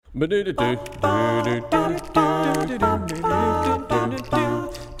Why,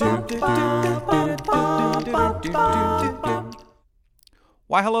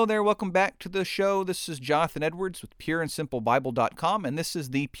 hello there. Welcome back to the show. This is Jonathan Edwards with pureandsimplebible.com, and this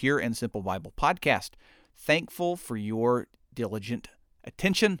is the Pure and Simple Bible podcast. Thankful for your diligent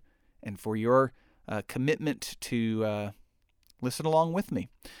attention and for your commitment to listen along with me.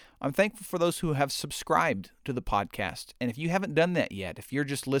 I'm thankful for those who have subscribed to the podcast. And if you haven't done that yet, if you're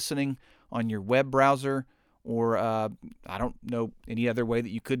just listening on your web browser or I don't know any other way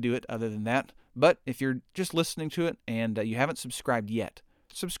that you could do it other than that, but if you're just listening to it and you haven't subscribed yet,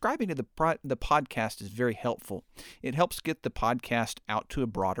 subscribing to the podcast is very helpful. It helps get the podcast out to a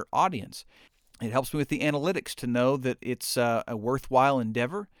broader audience. It helps me with the analytics to know that it's a worthwhile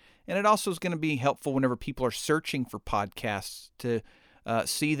endeavor. And it also is going to be helpful whenever people are searching for podcasts to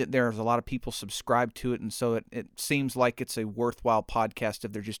see that there's a lot of people subscribed to it. And so it seems like it's a worthwhile podcast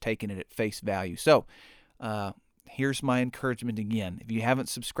if they're just taking it at face value. So here's my encouragement again. If you haven't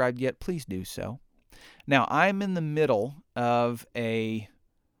subscribed yet, please do so. Now, I'm in the middle of some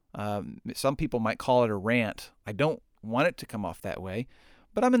people might call it a rant. I don't want it to come off that way,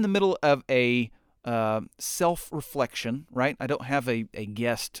 but I'm in the middle of a self-reflection, right? I don't have a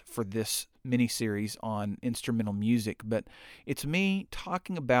guest for this mini-series on instrumental music, but it's me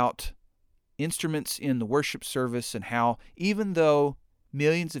talking about instruments in the worship service and how even though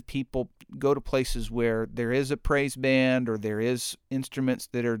millions of people go to places where there is a praise band or there is instruments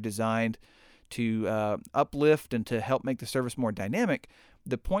that are designed to uplift and to help make the service more dynamic,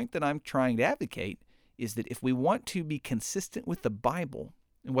 the point that I'm trying to advocate is that if we want to be consistent with the Bible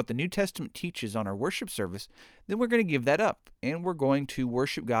and what the New Testament teaches on our worship service, then we're going to give that up, and we're going to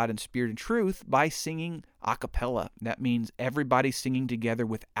worship God in spirit and truth by singing a cappella. That means everybody singing together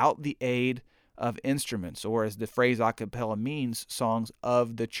without the aid of instruments, or as the phrase a cappella means, songs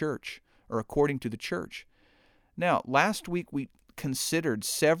of the church, or according to the church. Now, last week we considered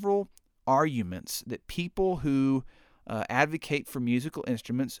several arguments that people who advocate for musical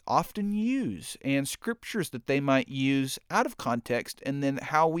instruments often use, and scriptures that they might use out of context, and then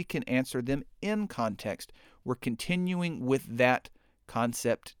how we can answer them in context. We're continuing with that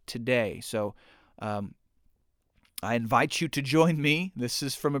concept today. So I invite you to join me. This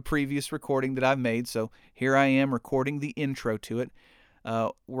is from a previous recording that I've made, so here I am recording the intro to it.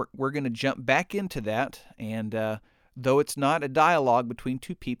 We're going to jump back into that, and though it's not a dialogue between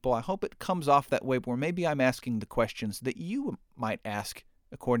two people, I hope it comes off that way where maybe I'm asking the questions that you might ask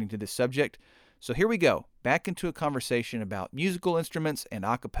according to this subject. So here we go, back into a conversation about musical instruments and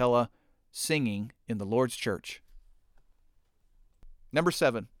a cappella singing in the Lord's church. Number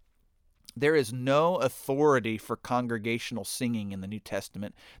 7, there is no authority for congregational singing in the New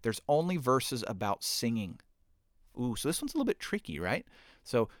Testament. There's only verses about singing. Ooh, so this one's a little bit tricky, right?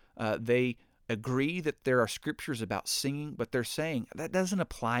 So they agree that there are scriptures about singing, but they're saying that doesn't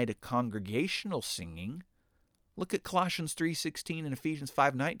apply to congregational singing. Look at Colossians 3:16 and Ephesians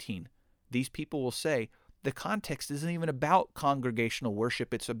 5:19. These people will say the context isn't even about congregational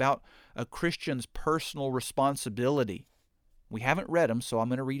worship. It's about a Christian's personal responsibility. We haven't read them, so I'm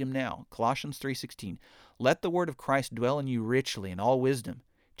going to read them now. Colossians 3:16. Let the word of Christ dwell in you richly in all wisdom,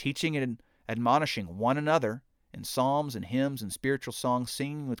 teaching and admonishing one another in psalms and hymns and spiritual songs,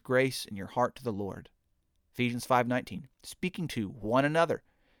 singing with grace in your heart to the Lord. Ephesians 5:19, speaking to one another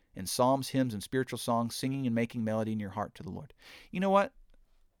in psalms, hymns, and spiritual songs, singing and making melody in your heart to the Lord. You know what?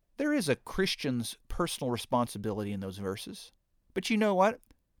 There is a Christian's personal responsibility in those verses. But you know what?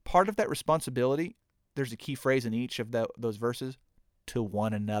 Part of that responsibility, there's a key phrase in each of those verses, to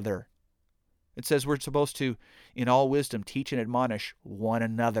one another. It says we're supposed to, in all wisdom, teach and admonish one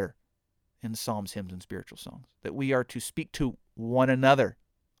another in psalms, hymns, and spiritual songs, that we are to speak to one another,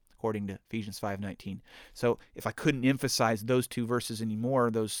 according to Ephesians 5:19. So if I couldn't emphasize those two verses anymore,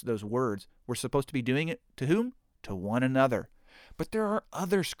 those words, we're supposed to be doing it to whom? To one another. But there are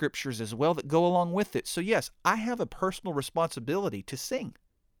other scriptures as well that go along with it. So yes, I have a personal responsibility to sing,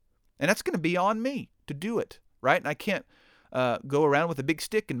 and that's going to be on me to do it, right? And I can't go around with a big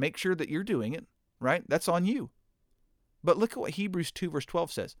stick and make sure that you're doing it, right? That's on you. But look at what Hebrews 2 verse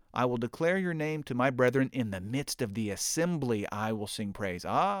 12 says. I will declare your name to my brethren. In the midst of the assembly, I will sing praise.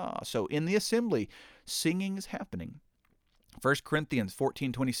 So in the assembly, singing is happening. 1 Corinthians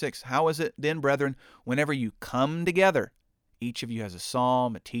 14:26. How is it then, brethren, whenever you come together, each of you has a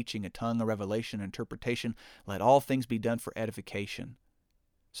psalm, a teaching, a tongue, a revelation, an interpretation. Let all things be done for edification.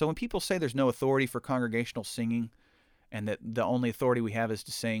 So when people say there's no authority for congregational singing and that the only authority we have is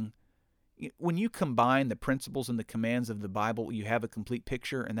to sing, When you combine the principles and the commands of the Bible, you have a complete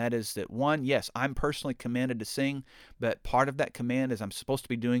picture, and that is that, one, yes, I'm personally commanded to sing, but part of that command is I'm supposed to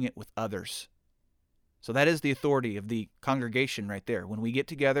be doing it with others. So that is the authority of the congregation right there. When we get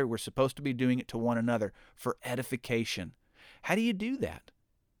together, we're supposed to be doing it to one another for edification. How do you do that?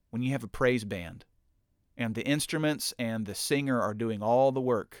 When you have a praise band, and the instruments and the singer are doing all the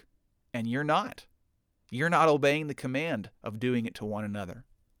work, and you're not. You're not obeying the command of doing it to one another.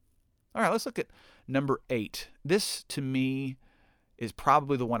 All right, let's look at number 8. This, to me, is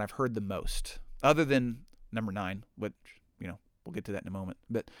probably the one I've heard the most, other than number 9, which, we'll get to that in a moment.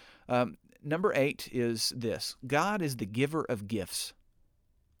 But number 8 is this: God is the giver of gifts.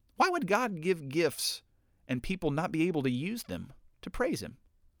 Why would God give gifts and people not be able to use them to praise Him?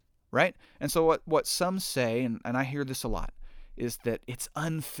 Right? And so what some say, and I hear this a lot, is that it's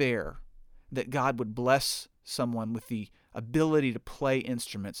unfair that God would bless someone with the ability to play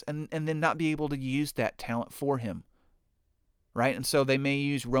instruments and then not be able to use that talent for Him. Right? And so they may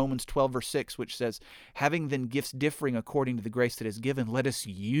use Romans 12, verse 6, which says, having then gifts differing according to the grace that is given, let us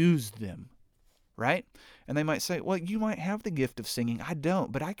use them. Right? And they might say, well, you might have the gift of singing. I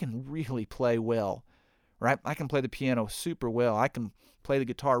don't, but I can really play well. Right? I can play the piano super well. I can play the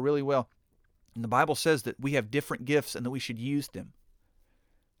guitar really well. And the Bible says that we have different gifts and that we should use them.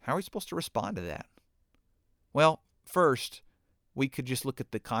 How are we supposed to respond to that? Well, first, we could just look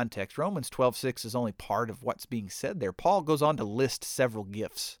at the context. Romans 12:6 is only part of what's being said there. Paul goes on to list several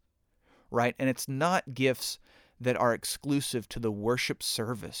gifts, right? And it's not gifts that are exclusive to the worship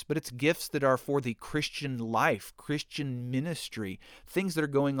service, but it's gifts that are for the Christian life, Christian ministry, things that are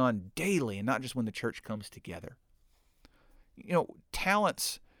going on daily and not just when the church comes together.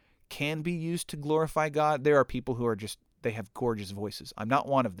 Talents can be used to glorify God. There are people who they have gorgeous voices. I'm not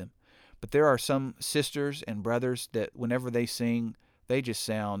one of them. But there are some sisters and brothers that whenever they sing, they just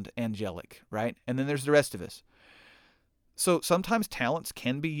sound angelic, right? And then there's the rest of us. So sometimes talents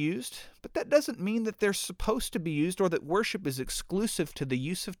can be used, but that doesn't mean that they're supposed to be used or that worship is exclusive to the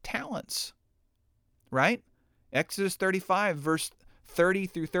use of talents, right? Exodus 35, verse 30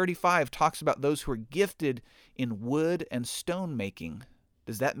 through 35 talks about those who are gifted in wood and stone making.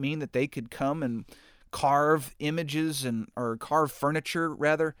 Does that mean that they could come and carve images or carve furniture,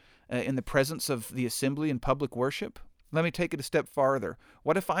 rather, in the presence of the assembly in public worship? Let me take it a step farther.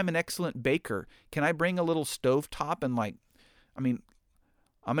 What if I'm an excellent baker? Can I bring a little stovetop and I'm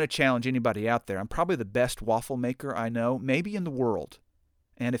going to challenge anybody out there. I'm probably the best waffle maker I know, maybe in the world.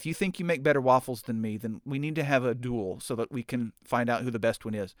 And if you think you make better waffles than me, then we need to have a duel so that we can find out who the best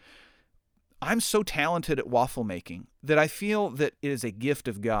one is. I'm so talented at waffle making that I feel that it is a gift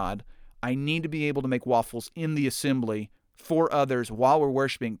of God. I need to be able to make waffles in the assembly for others while we're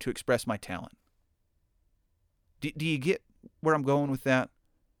worshiping to express my talent. Do you get where I'm going with that?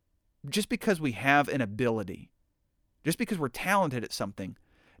 Just because we have an ability, just because we're talented at something,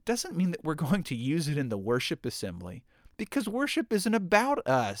 doesn't mean that we're going to use it in the worship assembly, because worship isn't about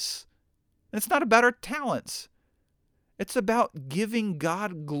us. It's not about our talents. It's about giving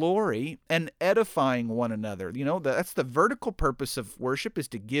God glory and edifying one another. That's the vertical purpose of worship, is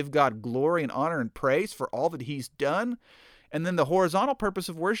to give God glory and honor and praise for all that He's done. And then the horizontal purpose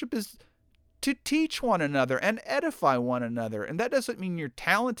of worship is to teach one another and edify one another. And that doesn't mean you're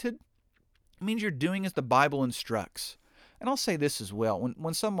talented. It means you're doing as the Bible instructs. And I'll say this as well.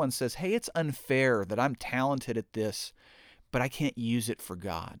 When someone says, hey, it's unfair that I'm talented at this, but I can't use it for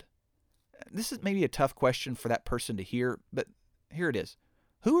God. This is maybe a tough question for that person to hear, but here it is.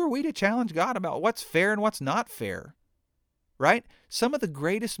 Who are we to challenge God about what's fair and what's not fair? Right? Some of the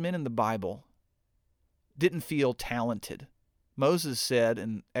greatest men in the Bible didn't feel talented. Moses said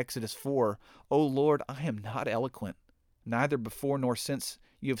in Exodus 4, O Lord, I am not eloquent, neither before nor since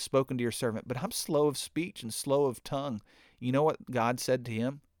you have spoken to your servant, but I'm slow of speech and slow of tongue. You know what God said to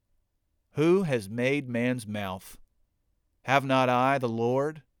him? Who has made man's mouth? Have not I, the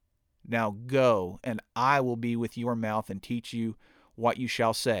Lord? Now go, and I will be with your mouth and teach you what you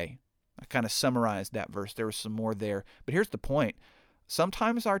shall say. I kind of summarized that verse. There was some more there. But here's the point.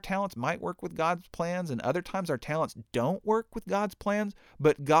 Sometimes our talents might work with God's plans, and other times our talents don't work with God's plans,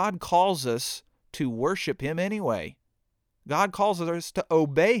 but God calls us to worship Him anyway. God calls us to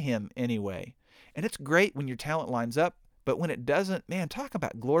obey Him anyway. And it's great when your talent lines up, but when it doesn't, man, talk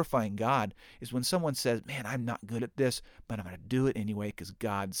about glorifying God, is when someone says, man, I'm not good at this, but I'm going to do it anyway because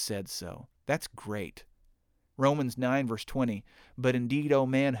God said so. That's great. Romans 9, verse 20, but indeed, O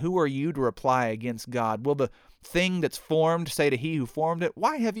man, who are you to reply against God? Will the thing that's formed say to he who formed it,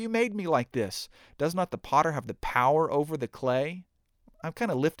 why have you made me like this? Does not the potter have the power over the clay? I'm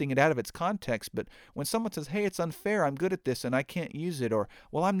kind of lifting it out of its context, but when someone says, hey, it's unfair, I'm good at this and I can't use it, or,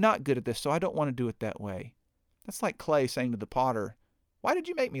 well, I'm not good at this, so I don't want to do it that way. That's like clay saying to the potter, why did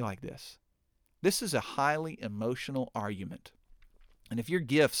you make me like this? This is a highly emotional argument. And if your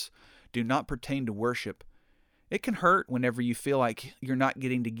gifts do not pertain to worship, it can hurt whenever you feel like you're not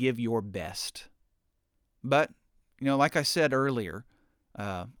getting to give your best. But, like I said earlier,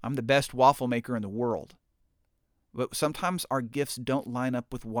 I'm the best waffle maker in the world. But sometimes our gifts don't line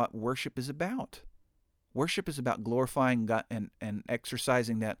up with what worship is about. Worship is about glorifying God and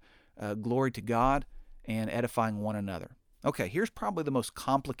exercising that glory to God and edifying one another. Okay, here's probably the most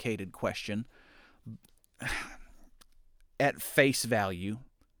complicated question. At face value,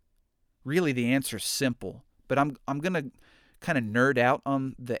 really the answer is simple, but I'm going to kind of nerd out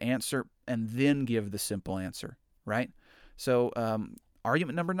on the answer and then give the simple answer, right? So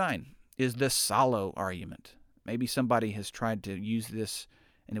argument number 9 is the Salo argument. Maybe somebody has tried to use this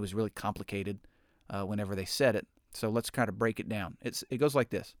and it was really complicated whenever they said it. So let's kind of break it down. It goes like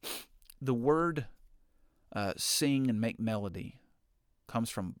this. The word sing and make melody comes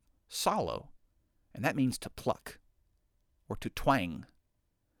from Salo, and that means to pluck or to twang.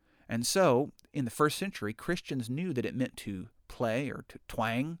 And so in the first century, Christians knew that it meant to play or to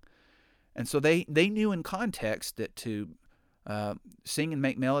twang. And so they knew in context that to sing and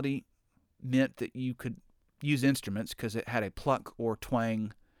make melody meant that you could use instruments because it had a pluck or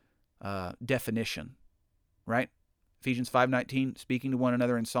twang definition, right? Ephesians 5:19, speaking to one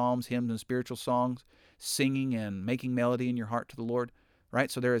another in psalms, hymns, and spiritual songs, singing and making melody in your heart to the Lord, right?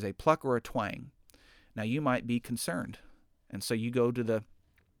 So there is a pluck or a twang. Now you might be concerned, and so you go to the,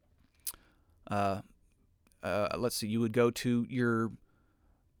 you would go to your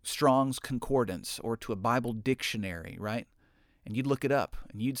Strong's Concordance or to a Bible dictionary, right? And you'd look it up,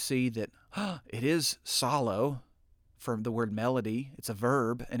 and you'd see that it is Salo from the word melody. It's a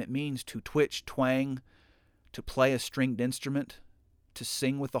verb, and it means to twitch, twang, to play a stringed instrument, to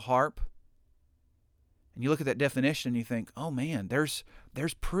sing with the harp. And you look at that definition and you think, oh man, there's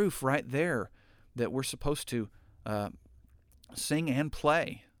proof right there that we're supposed to sing and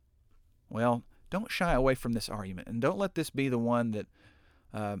play. Well, don't shy away from this argument, and don't let this be the one that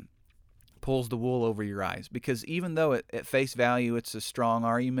pulls the wool over your eyes, because even though at face value it's a strong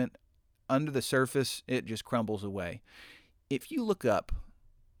argument, under the surface it just crumbles away. If you look up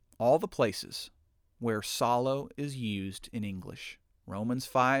all the places where Salo is used in English, Romans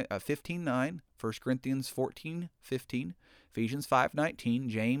 15:9, 1 Corinthians 14:15, Ephesians 5:19,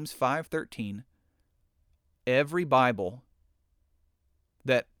 James 5:13, every Bible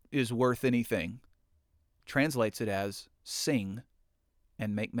that is worth anything translates it as sing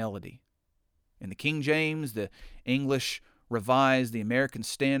and make melody. In the King James, the English Revised, the American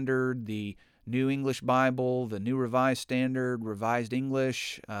Standard, the New English Bible, the New Revised Standard, Revised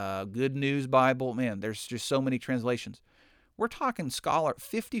English, Good News Bible. Man, there's just so many translations. We're talking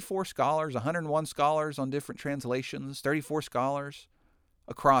 54 scholars, 101 scholars on different translations, 34 scholars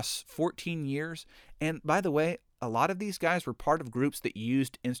across 14 years. And by the way, a lot of these guys were part of groups that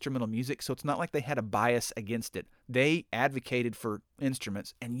used instrumental music, so it's not like they had a bias against it. They advocated for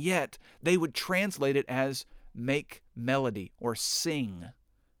instruments, and yet they would translate it as make melody or sing.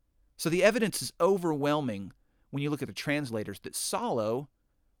 So the evidence is overwhelming when you look at the translators that Salo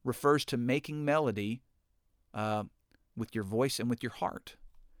refers to making melody with your voice and with your heart.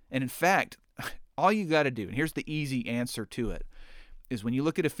 And in fact, all you got to do, and here's the easy answer to it, is when you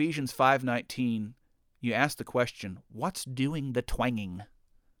look at Ephesians 5:19, you ask the question, what's doing the twanging?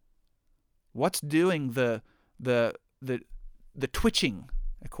 What's doing the twitching,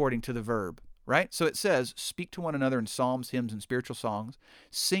 according to the verb, right? So it says, speak to one another in psalms, hymns, and spiritual songs,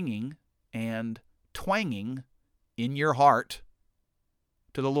 singing and twanging in your heart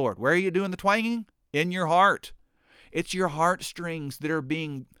to the Lord. Where are you doing the twanging? In your heart. It's your heartstrings that are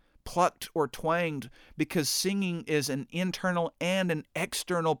being plucked or twanged, because singing is an internal and an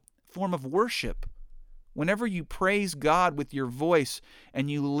external form of worship. Whenever you praise God with your voice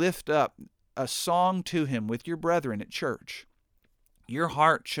and you lift up a song to Him with your brethren at church, your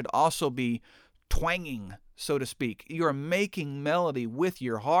heart should also be twanging, so to speak. You are making melody with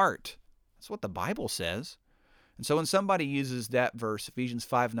your heart. That's what the Bible says. And so when somebody uses that verse, Ephesians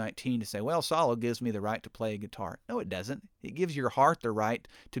 5:19, to say, well, Salo gives me the right to play a guitar. No, it doesn't. It gives your heart the right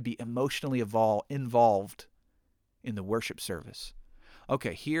to be emotionally involved in the worship service.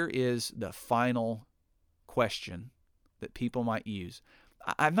 Okay, here is the final question that people might use.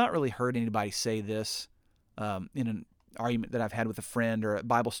 I've not really heard anybody say this in an argument that I've had with a friend or a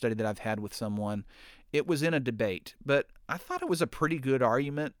Bible study that I've had with someone. It was in a debate, but I thought it was a pretty good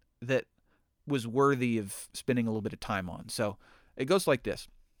argument that was worthy of spending a little bit of time on. So It goes like this.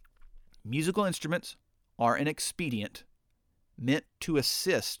 Musical instruments are an expedient meant to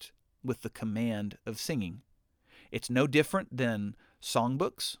assist with the command of singing. It's no different than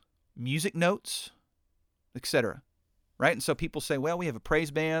songbooks, music notes, etc. Right? And so people say, well, we have a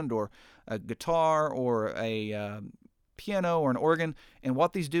praise band or a guitar or a piano or an organ, and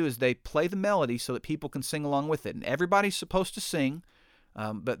what these do is they play the melody so that people can sing along with it. And everybody's supposed to sing,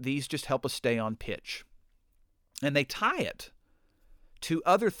 but these just help us stay on pitch. And they tie it to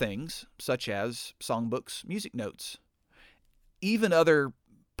other things, such as songbooks, music notes, even other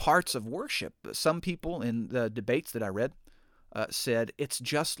parts of worship. Some people in the debates that I read said it's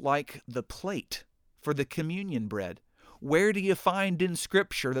just like the plate for the communion bread. Where do you find in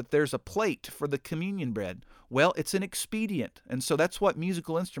Scripture that there's a plate for the communion bread? Well, it's an expedient, and so that's what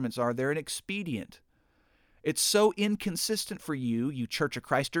musical instruments are. They're an expedient. It's so inconsistent for you, you Church of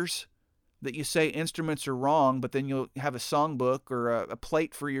Christers, that you say instruments are wrong, but then you'll have a songbook or a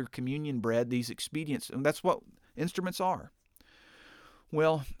plate for your communion bread, these expedients, and that's what instruments are.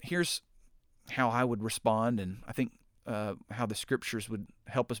 Well, here's how I would respond, and I think how the Scriptures would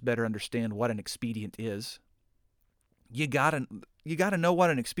help us better understand what an expedient is. You gotta know what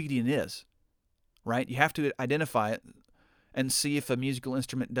an expedient is, right? You have to identify it and see if a musical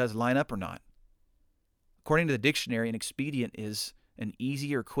instrument does line up or not. According to the dictionary, an expedient is an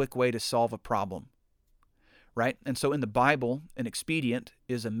easy or quick way to solve a problem, right? And so in the Bible, an expedient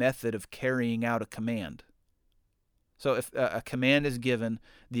is a method of carrying out a command. So if a command is given,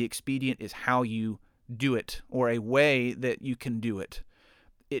 the expedient is how you do it, or a way that you can do it.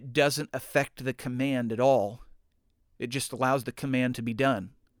 It doesn't affect the command at all. It just allows the command to be done.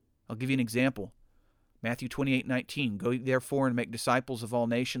 I'll give you an example. Matthew 28:19, "Go therefore and make disciples of all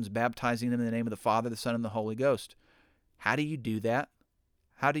nations, baptizing them in the name of the Father, the Son, and the Holy Ghost." How do you do that?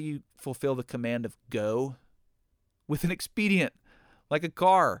 How do you fulfill the command of go? With an expedient, like a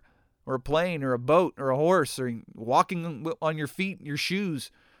car, or a plane, or a boat, or a horse, or walking on your feet, your shoes.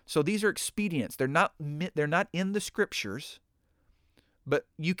 So these are expedients. They're not in the Scriptures, but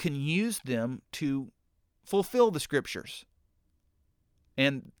you can use them to fulfill the Scriptures.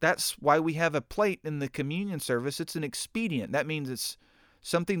 And that's why we have a plate in the communion service. It's an expedient. That means it's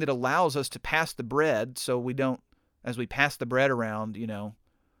something that allows us to pass the bread, so we don't, as we pass the bread around,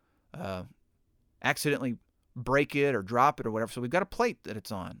 accidentally break it or drop it or whatever. So we've got a plate that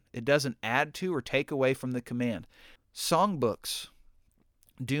it's on. It doesn't add to or take away from the command. Songbooks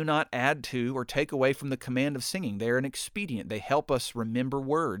do not add to or take away from the command of singing. They're an expedient. They help us remember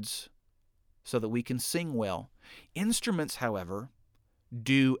words so that we can sing well. Instruments, however,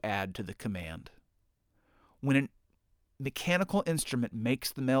 do add to the command. When a mechanical instrument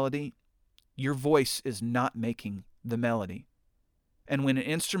makes the melody, your voice is not making the melody. And when an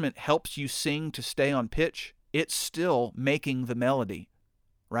instrument helps you sing to stay on pitch, it's still making the melody,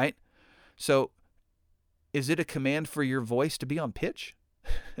 right? So, is it a command for your voice to be on pitch?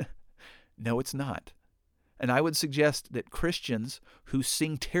 No, it's not. And I would suggest that Christians who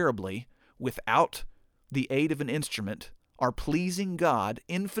sing terribly without the aid of an instrument are pleasing God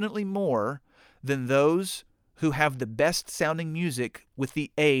infinitely more than those who have the best sounding music with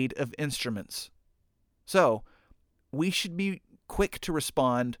the aid of instruments. So, we should be quick to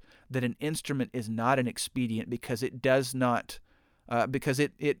respond that an instrument is not an expedient because it does not, because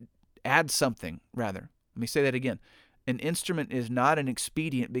it adds something, rather. Let me say that again. An instrument is not an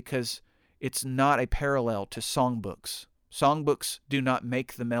expedient because it's not a parallel to songbooks. Songbooks do not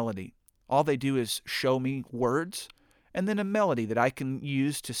make the melody. All they do is show me words and then a melody that I can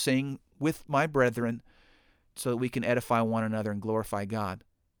use to sing with my brethren so that we can edify one another and glorify God.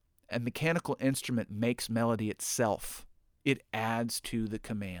 A mechanical instrument makes melody itself. It adds to the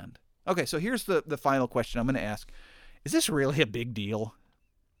command. Okay, so here's the final question I'm going to ask. Is this really a big deal?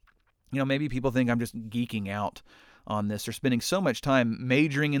 Maybe people think I'm just geeking out on this or spending so much time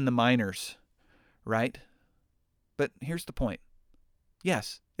majoring in the minors, right? But here's the point.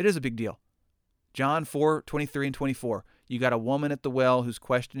 Yes, it is a big deal. John 4:23 and 24. You got a woman at the well who's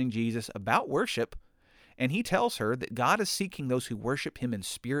questioning Jesus about worship, and he tells her that God is seeking those who worship him in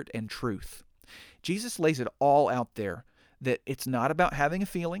spirit and truth. Jesus lays it all out there, that it's not about having a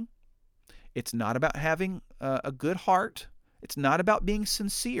feeling. It's not about having a good heart. It's not about being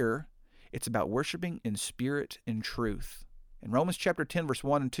sincere. It's about worshiping in spirit and truth. In Romans chapter 10, verse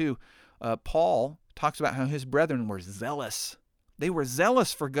 1 and 2, Paul talks about how his brethren were zealous. They were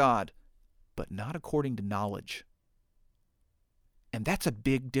zealous for God, but not according to knowledge. And that's a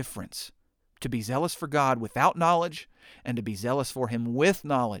big difference. To be zealous for God without knowledge and to be zealous for him with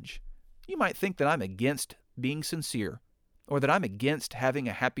knowledge. You might think that I'm against being sincere or that I'm against having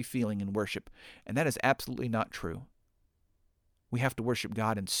a happy feeling in worship, and that is absolutely not true. We have to worship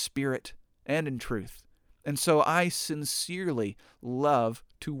God in spirit and in truth. And so I sincerely love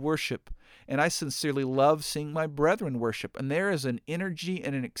to worship, and I sincerely love seeing my brethren worship. And there is an energy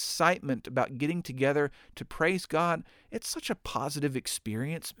and an excitement about getting together to praise God. It's such a positive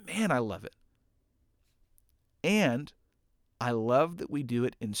experience. Man, I love it. And I love that we do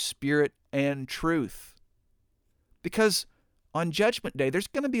it in spirit and truth. Because on Judgment Day, there's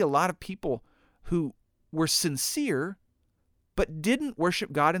going to be a lot of people who were sincere but didn't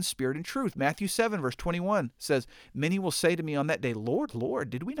worship God in spirit and truth. Matthew 7, verse 21 says, "Many will say to me on that day, Lord, Lord,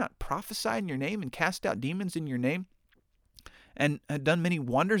 did we not prophesy in your name and cast out demons in your name and had done many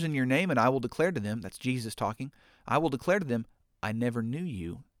wonders in your name? And I will declare to them," that's Jesus talking, "I will declare to them, I never knew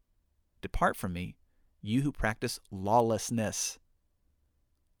you. Depart from me, you who practice lawlessness."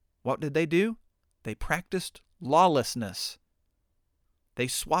 What did they do? They practiced lawlessness. They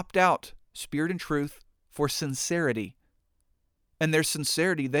swapped out spirit and truth for sincerity. And their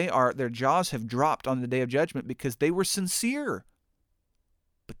sincerity, their jaws have dropped on the day of judgment because they were sincere.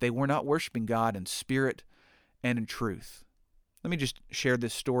 But they were not worshiping God in spirit and in truth. Let me just share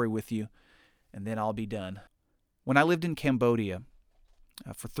this story with you, and then I'll be done. When I lived in Cambodia,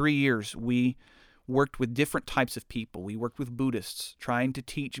 for 3 years, we worked with different types of people. We worked with Buddhists, trying to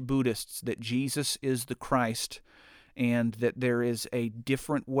teach Buddhists that Jesus is the Christ and that there is a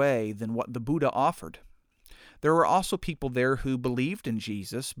different way than what the Buddha offered. There were also people there who believed in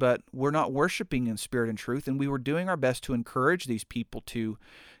Jesus, but were not worshiping in spirit and truth, and we were doing our best to encourage these people to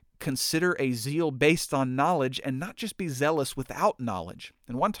consider a zeal based on knowledge and not just be zealous without knowledge.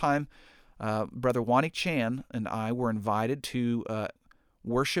 And one time, Brother Wani Chan and I were invited to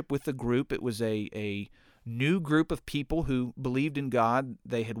worship with a group. It was a new group of people who believed in God.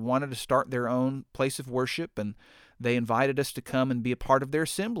 They had wanted to start their own place of worship, and they invited us to come and be a part of their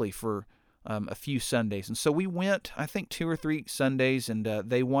assembly for a few Sundays. And so we went, I think 2 or 3 Sundays, and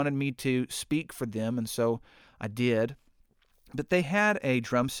they wanted me to speak for them, and so I did. But they had a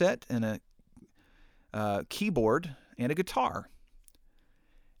drum set and a keyboard and a guitar.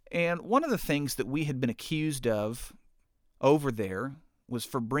 And one of the things that we had been accused of over there was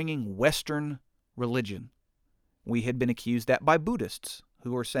for bringing Western religion. We had been accused that by Buddhists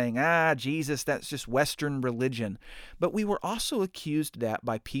who were saying, Jesus, that's just Western religion. But we were also accused that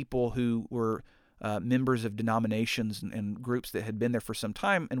by people who were members of denominations and groups that had been there for some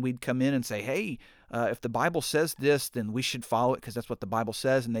time, and we'd come in and say, hey, if the Bible says this, then we should follow it because that's what the Bible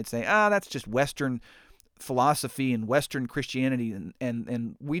says. And they'd say, that's just Western philosophy and Western Christianity,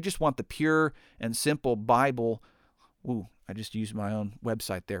 and we just want the pure and simple Bible. Ooh, I just used my own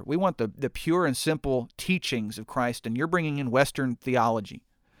website there. We want the pure and simple teachings of Christ, and you're bringing in Western theology.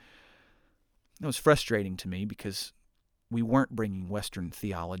 It was frustrating to me because we weren't bringing Western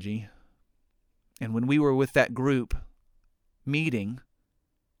theology. And when we were with that group meeting,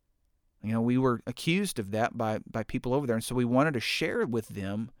 we were accused of that by people over there. And so we wanted to share with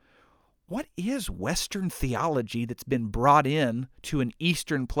them, what is Western theology that's been brought in to an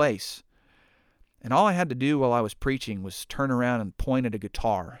Eastern place? And all I had to do while I was preaching was turn around and point at a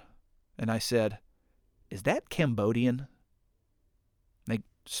guitar. And I said, is that Cambodian? They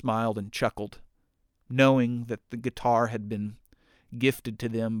smiled and chuckled, knowing that the guitar had been gifted to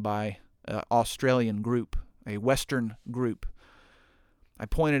them by an Australian group, a Western group. I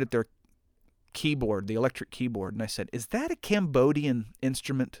pointed at their keyboard, the electric keyboard, and I said, is that a Cambodian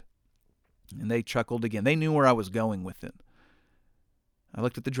instrument? And they chuckled again. They knew where I was going with it. I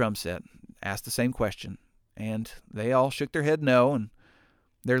looked at the drum set, asked the same question, and they all shook their head no, and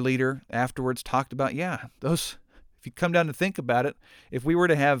their leader afterwards talked about, those, if you come down to think about it, if we were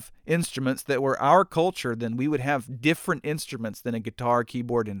to have instruments that were our culture, then we would have different instruments than a guitar,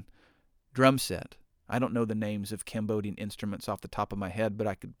 keyboard, and drum set. I don't know the names of Cambodian instruments off the top of my head, but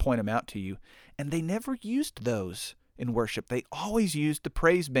I could point them out to you. And they never used those in worship. They always used the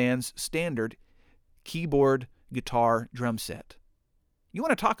praise band's standard keyboard, guitar, drum set. You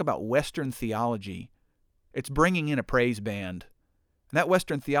want to talk about Western theology, it's bringing in a praise band. And that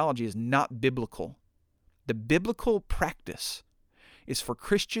Western theology is not biblical. The biblical practice is for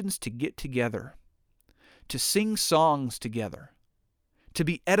Christians to get together, to sing songs together, to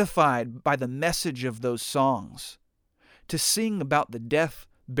be edified by the message of those songs, to sing about the death,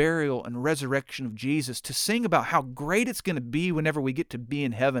 burial, and resurrection of Jesus, to sing about how great it's going to be whenever we get to be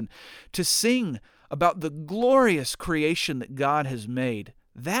in heaven, to sing about the glorious creation that God has made.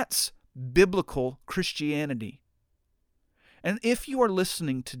 That's biblical Christianity. And if you are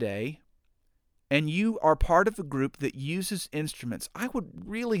listening today and you are part of a group that uses instruments, I would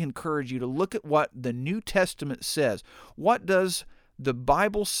really encourage you to look at what the New Testament says. What does the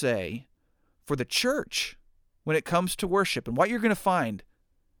Bible say for the church when it comes to worship. And what you're going to find,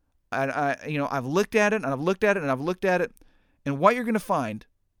 I've looked at it and I've looked at it and I've looked at it, and what you're going to find,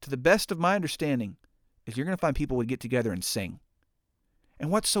 to the best of my understanding, is you're going to find people would get together and sing. And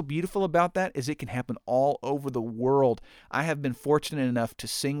what's so beautiful about that is it can happen all over the world. I have been fortunate enough to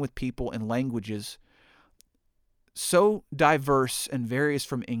sing with people in languages so diverse and various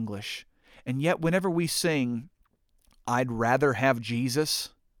from English. And yet whenever we sing, I'd rather have Jesus,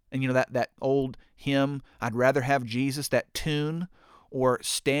 and that old hymn, I'd rather have Jesus, that tune, or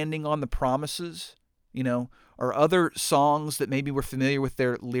Standing on the Promises, or other songs that maybe we're familiar with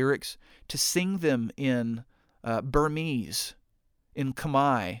their lyrics, to sing them in Burmese, in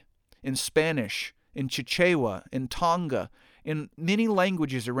Khmer, in Spanish, in Chichewa, in Tonga, in many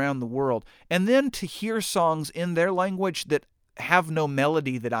languages around the world, and then to hear songs in their language that have no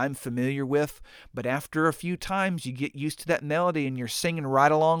melody that I'm familiar with, but after a few times you get used to that melody and you're singing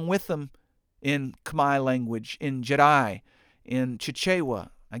right along with them in Khmer language, in Jedi, in Chichewa.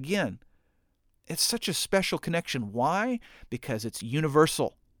 Again, it's such a special connection. Why? Because it's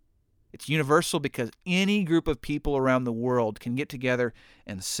universal. It's universal because any group of people around the world can get together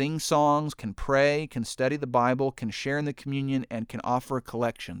and sing songs, can pray, can study the Bible, can share in the communion, and can offer a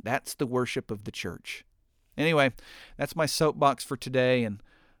collection. That's the worship of the church. Anyway, that's my soapbox for today, and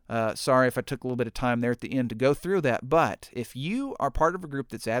sorry if I took a little bit of time there at the end to go through that, but if you are part of a group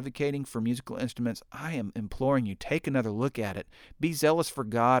that's advocating for musical instruments, I am imploring you, take another look at it. Be zealous for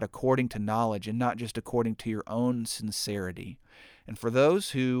God according to knowledge and not just according to your own sincerity. And for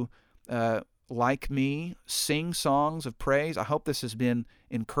those who like me, sing songs of praise, I hope this has been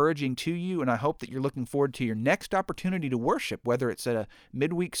encouraging to you, and I hope that you're looking forward to your next opportunity to worship, whether it's at a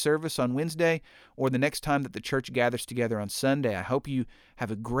midweek service on Wednesday or the next time that the church gathers together on Sunday. I hope you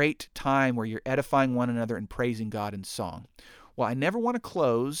have a great time where you're edifying one another and praising God in song. Well, I never want to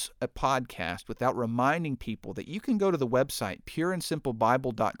close a podcast without reminding people that you can go to the website,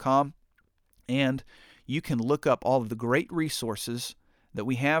 pureandsimplebible.com, and you can look up all of the great resources that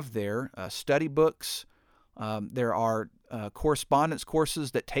we have there, study books. There are correspondence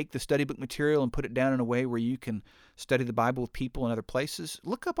courses that take the study book material and put it down in a way where you can study the Bible with people in other places.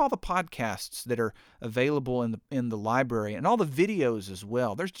 Look up all the podcasts that are available in the library and all the videos as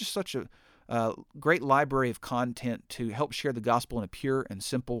well. There's just such a great library of content to help share the gospel in a pure and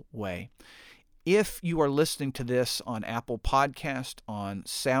simple way. If you are listening to this on Apple Podcast, on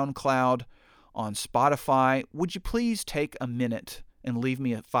SoundCloud, on Spotify, would you please take a minute and leave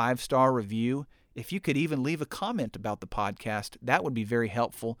me a 5-star review? If you could even leave a comment about the podcast, that would be very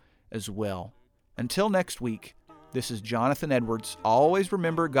helpful as well. Until next week, this is Jonathan Edwards. Always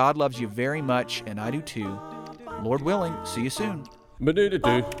remember, God loves you very much, and I do too. Lord willing, see you soon. Well,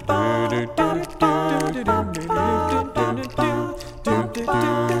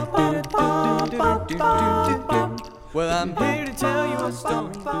 I'm here to tell you a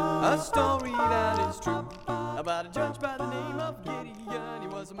story that is true, about a judge by the name of Gideon. He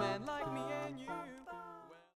was a man like me and you.